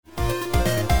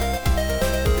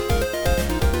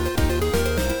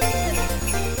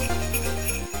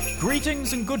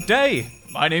Greetings and good day.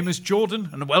 My name is Jordan,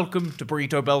 and welcome to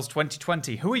Burrito Bells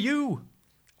 2020. Who are you?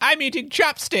 I'm eating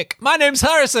chapstick. My name's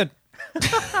Harrison.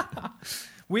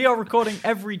 We are recording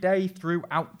every day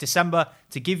throughout December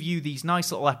to give you these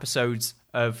nice little episodes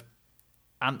of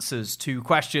answers to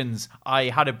questions. I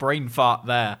had a brain fart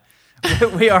there.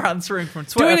 We are answering from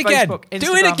Twitter, Facebook, Instagram.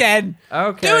 Do it again.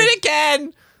 Okay. Do it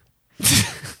again.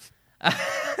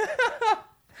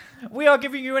 We are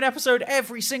giving you an episode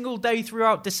every single day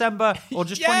throughout December, or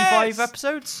just 25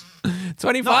 episodes?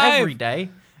 25. Not every day.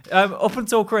 Up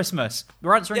until Christmas.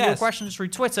 We're answering your Yes. questions through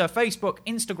Twitter, Facebook,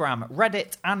 Instagram,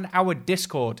 Reddit, and our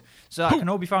Discord. So that can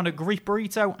all be found at Grief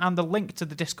Burrito, and the link to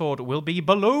the Discord will be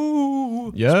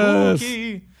below. Yes.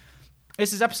 Spooky.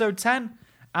 This is episode 10,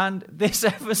 and this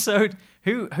episode,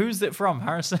 who's it from,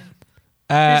 Harrison?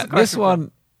 This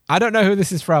one, I don't know who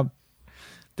this is from.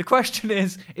 The question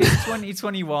is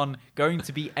 2021 going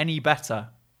to be any better?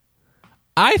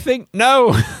 I think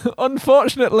no,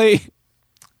 unfortunately.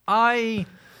 I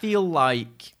feel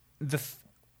like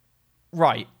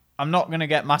right. I'm not going to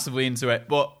get massively into it,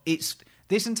 but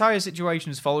this entire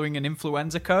situation is following an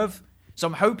influenza curve. So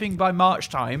I'm hoping by March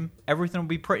time everything will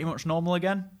be pretty much normal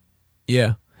again.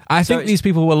 Yeah. I think these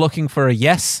people were looking for a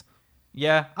yes.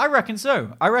 Yeah, I reckon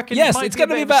so. I reckon yes, it might it's going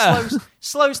to be better.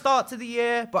 Slow start to the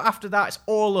year, but after that it's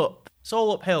all up. It's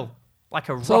all uphill. Like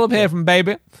a rocket. It's all up here from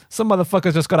baby. Some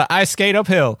motherfuckers just got to ice skate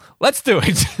uphill. Let's do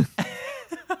it.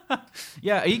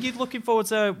 Yeah, are you looking forward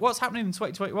to what's happening in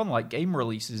 2021, like game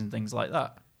releases and things like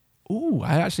that? Ooh,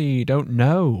 I actually don't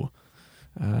know.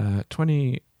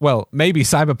 Well, maybe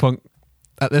Cyberpunk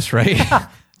at this rate.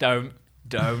 Don't.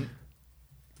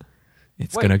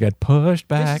 It's going to get pushed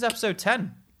back. This is episode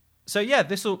 10. So yeah,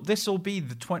 this will be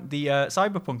the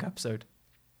Cyberpunk episode.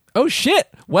 Oh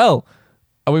shit! Well,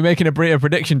 are we making a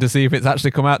prediction to see if it's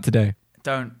actually come out today?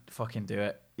 Don't fucking do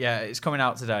it. Yeah, it's coming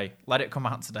out today. Let it come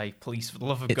out today, please, for the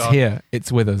love of God. It's here.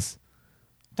 It's with us.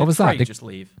 What was Craig that? Just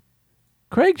leave.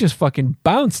 Craig just fucking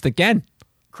bounced again.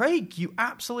 Craig, you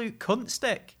absolute cunt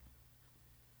stick.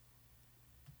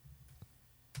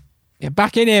 Get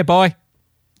back in here, boy.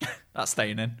 That's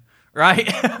staying in. Right?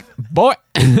 Boy.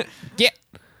 Get.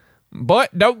 Boy,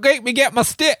 don't make me get my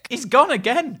stick. He's gone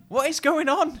again. What is going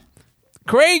on?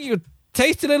 Craig, you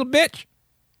tasty little bitch.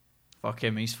 Fuck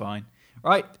him, he's fine.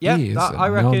 Right, yeah, I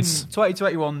reckon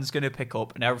 2021 is going to pick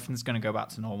up and everything's going to go back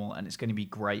to normal and it's going to be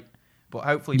great. But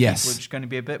hopefully people are just going to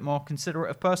be a bit more considerate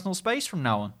of personal space from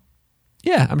now on.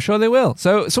 Yeah, I'm sure they will.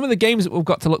 So some of the games that we've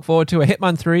got to look forward to are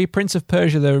Hitman 3, Prince of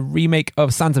Persia, the remake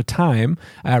of Sands of Time,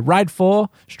 Ride 4,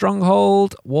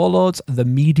 Stronghold, Warlords, The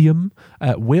Medium,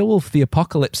 Werewolf the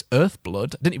Apocalypse,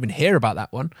 Earthblood. I didn't even hear about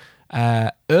that one.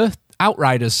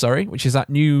 Outriders, which is that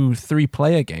new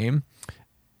 3-player game.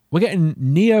 We're getting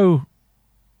Neo...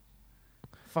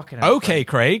 Fucking hell, okay,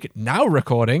 Craig, now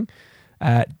recording.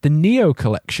 The Neo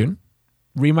Collection,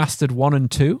 remastered 1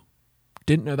 and 2.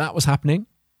 Didn't know that was happening.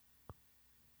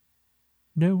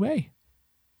 No way.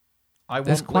 I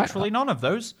want literally none of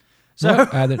those. So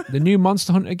the new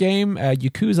Monster Hunter game,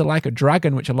 Yakuza Like a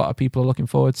Dragon, which a lot of people are looking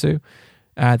forward to.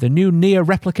 The new Nier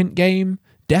Replicant game,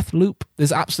 Deathloop.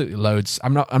 There's absolutely loads.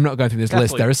 I'm not going through this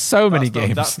list. There are so many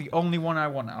games. That's the only one I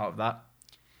want out of that.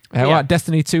 What,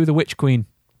 Destiny 2, The Witch Queen?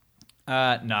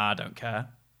 Nah, I don't care.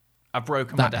 I've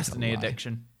broken my Destiny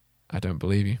addiction. I don't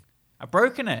believe you. I've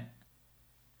broken it.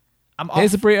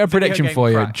 Here's a prediction for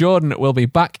you. Jordan will be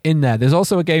back in there. There's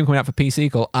also a game coming out for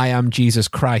PC called I Am Jesus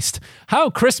Christ.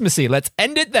 How Christmassy. Let's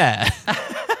end it there.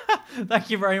 Thank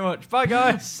you very much. Bye,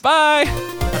 guys. Bye.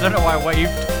 I don't know why I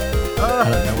waved. I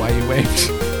don't know why you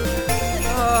waved.